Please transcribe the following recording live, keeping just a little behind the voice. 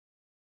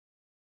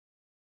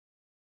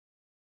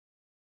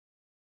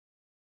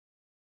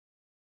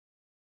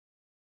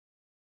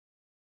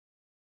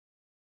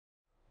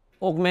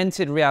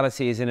Augmented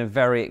reality is in a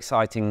very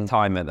exciting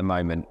time at the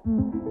moment.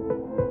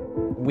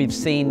 We've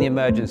seen the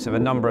emergence of a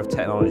number of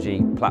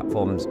technology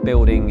platforms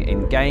building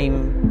in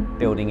game,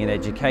 building in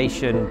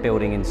education,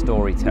 building in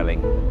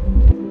storytelling.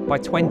 By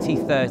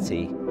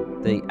 2030,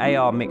 the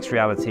AR mixed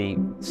reality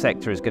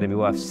sector is going to be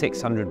worth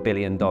 $600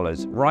 billion.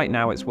 Right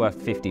now it's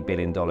worth $50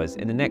 billion.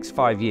 In the next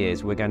 5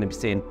 years, we're going to be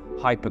seeing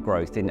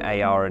hypergrowth in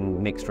AR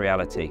and mixed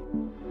reality.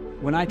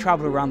 When I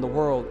travel around the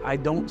world, I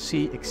don't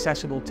see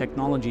accessible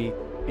technology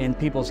in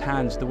people's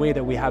hands the way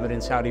that we have it in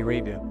Saudi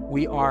Arabia.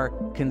 We are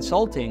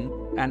consulting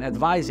and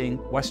advising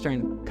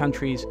Western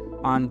countries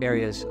on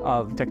areas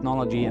of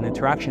technology and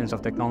interactions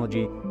of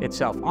technology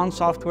itself, on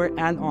software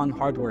and on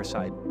hardware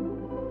side.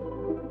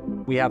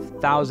 We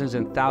have thousands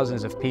and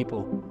thousands of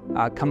people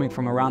coming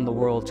from around the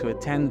world to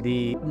attend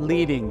the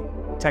leading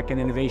tech and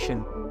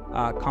innovation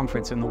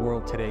conference in the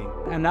world today.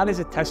 And that is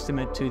a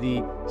testament to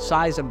the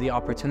size of the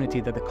opportunity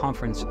that the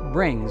conference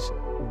brings,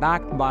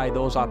 backed by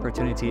those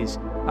opportunities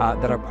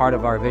that are part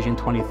of our Vision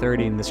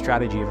 2030 and the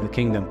strategy of the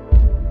kingdom.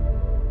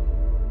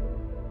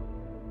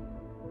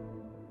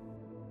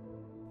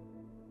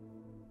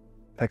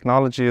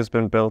 Technology has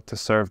been built to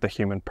serve the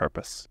human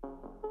purpose.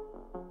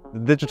 The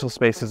digital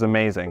space is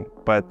amazing,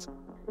 but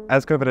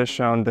as COVID has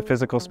shown, the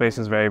physical space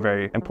is very,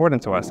 very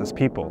important to us as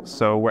people.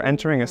 So we're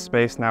entering a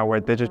space now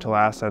where digital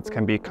assets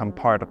can become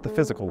part of the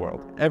physical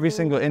world. Every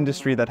single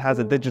industry that has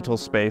a digital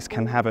space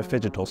can have a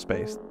phygital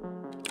space.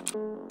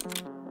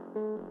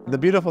 The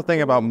beautiful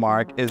thing about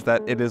Mark is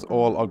that it is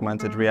all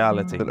augmented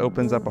reality. It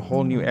opens up a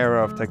whole new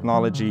era of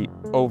technology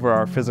over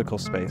our physical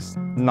space,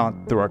 not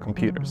through our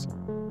computers.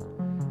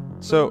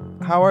 So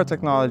how our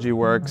technology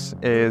works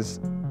is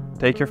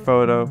take your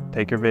photo,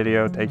 take your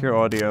video, take your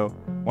audio.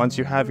 Once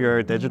you have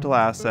your digital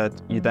asset,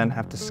 you then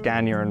have to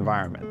scan your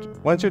environment.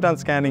 Once you're done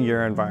scanning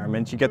your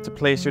environment, you get to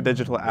place your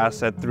digital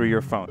asset through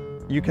your phone.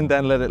 You can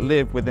then let it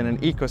live within an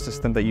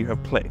ecosystem that you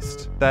have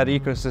placed. That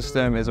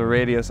ecosystem is a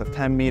radius of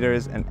 10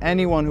 meters, and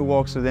anyone who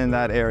walks within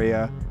that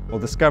area will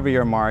discover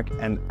your mark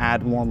and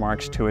add more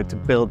marks to it to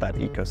build that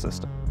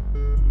ecosystem.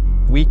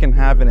 We can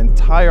have an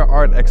entire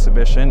art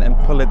exhibition and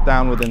pull it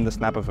down within the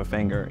snap of a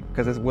finger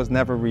because it was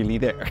never really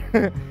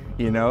there.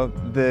 You know,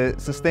 the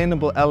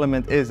sustainable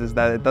element is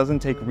that it doesn't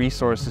take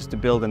resources to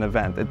build an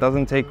event. It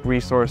doesn't take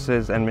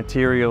resources and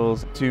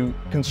materials to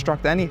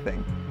construct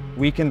anything.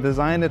 We can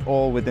design it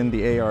all within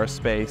the AR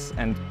space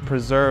and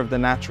preserve the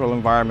natural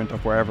environment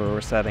of wherever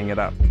we're setting it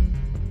up.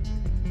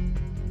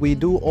 We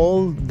do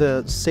all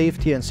the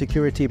safety and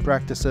security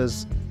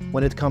practices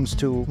when it comes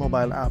to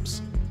mobile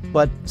apps.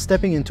 But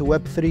stepping into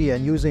Web3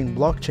 and using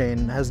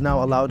blockchain has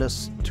now allowed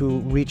us to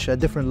reach a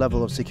different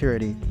level of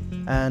security.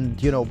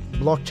 And you know,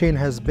 blockchain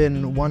has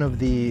been one of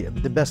the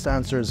best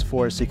answers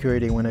for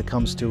security when it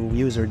comes to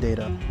user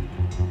data.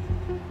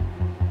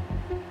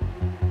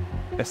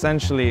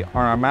 Essentially,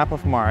 on our map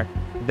of Mark,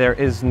 there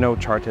is no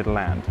charted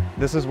land.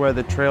 This is where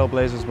the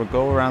trailblazers will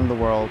go around the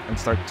world and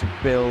start to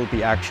build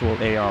the actual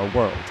AR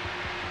world.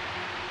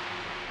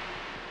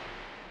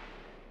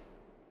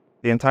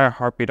 The entire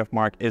heartbeat of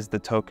Mark is the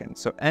token.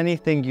 So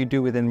anything you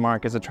do within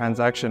Mark is a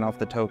transaction of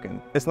the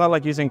token. It's not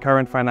like using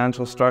current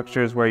financial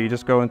structures where you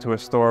just go into a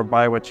store,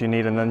 buy what you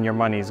need, and then your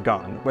money's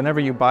gone. Whenever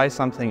you buy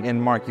something in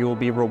Mark, you will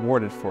be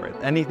rewarded for it.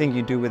 Anything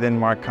you do within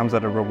Mark comes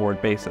at a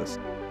reward basis.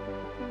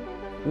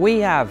 We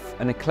have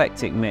an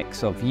eclectic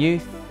mix of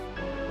youth,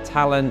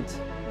 talent,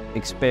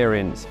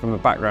 experience from a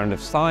background of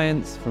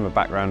science, from a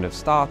background of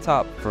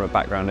startup, from a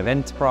background of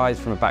enterprise,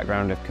 from a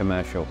background of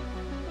commercial.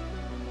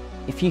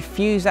 If you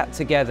fuse that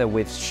together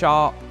with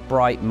sharp,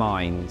 bright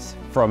minds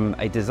from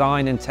a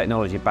design and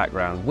technology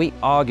background, we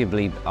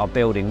arguably are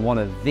building one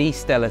of the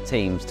stellar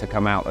teams to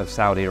come out of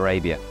Saudi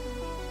Arabia.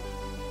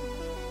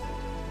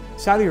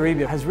 Saudi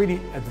Arabia has really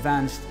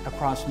advanced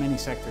across many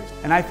sectors.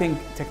 And I think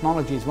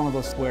technology is one of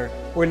those where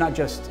we're not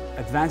just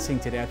advancing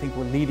today, I think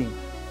we're leading.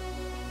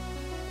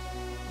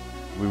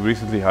 We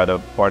recently had a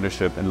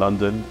partnership in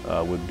London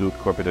with Duke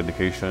Corporate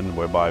Education,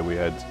 whereby we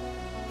had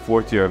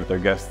 40 of their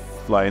guests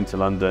fly into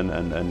London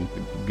and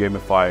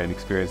gamify an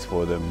experience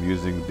for them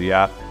using the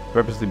app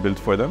purposely built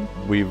for them.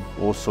 We've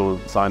also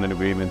signed an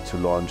agreement to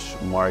launch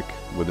Mark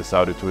with the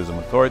Saudi Tourism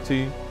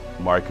Authority.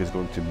 Mark is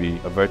going to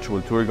be a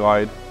virtual tour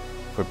guide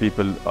for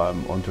people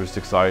on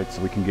touristic sites.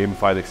 We can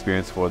gamify the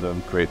experience for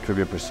them, create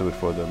Trivia Pursuit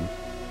for them.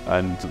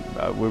 And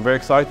we're very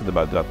excited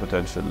about that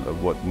potential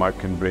of what Mark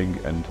can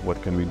bring and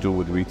what can we do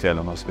with retail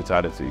and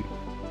hospitality.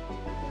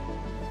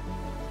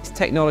 This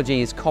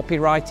technology is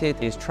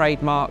copyrighted, is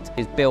trademarked,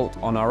 is built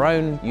on our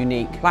own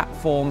unique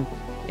platform,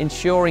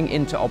 ensuring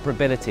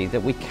interoperability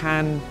that we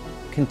can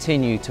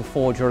continue to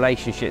forge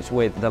relationships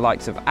with the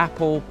likes of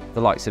Apple, the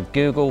likes of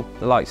Google,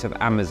 the likes of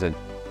Amazon.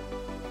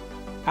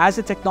 As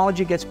the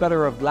technology gets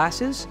better of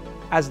glasses,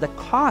 as the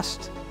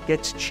cost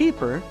gets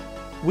cheaper,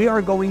 we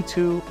are going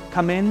to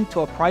come in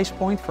to a price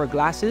point for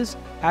glasses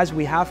as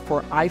we have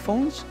for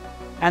iPhones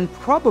and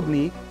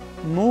probably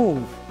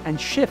move and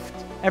shift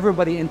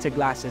everybody into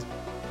glasses.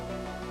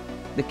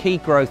 The key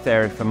growth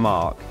area for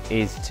Mark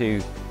is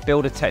to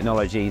build a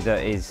technology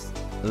that is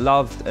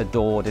loved,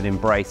 adored and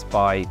embraced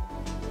by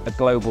a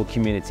global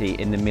community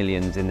in the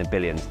millions, in the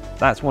billions.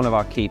 That's one of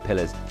our key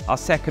pillars. Our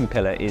second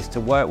pillar is to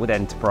work with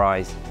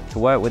enterprise, to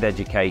work with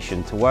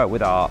education, to work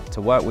with art,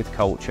 to work with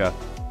culture,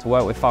 to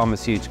work with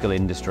pharmaceutical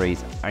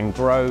industries and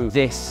grow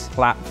this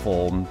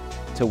platform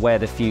to where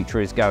the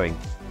future is going.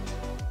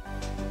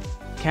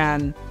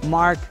 Can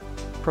Mark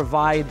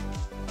provide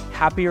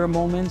happier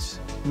moments,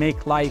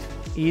 make life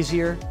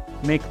easier,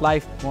 make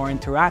life more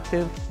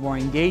interactive, more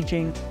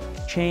engaging,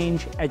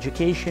 change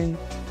education,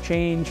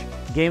 change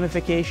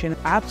gamification?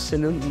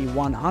 Absolutely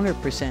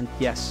 100%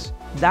 yes.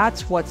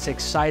 That's what's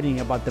exciting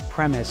about the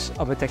premise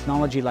of a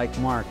technology like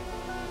Mark.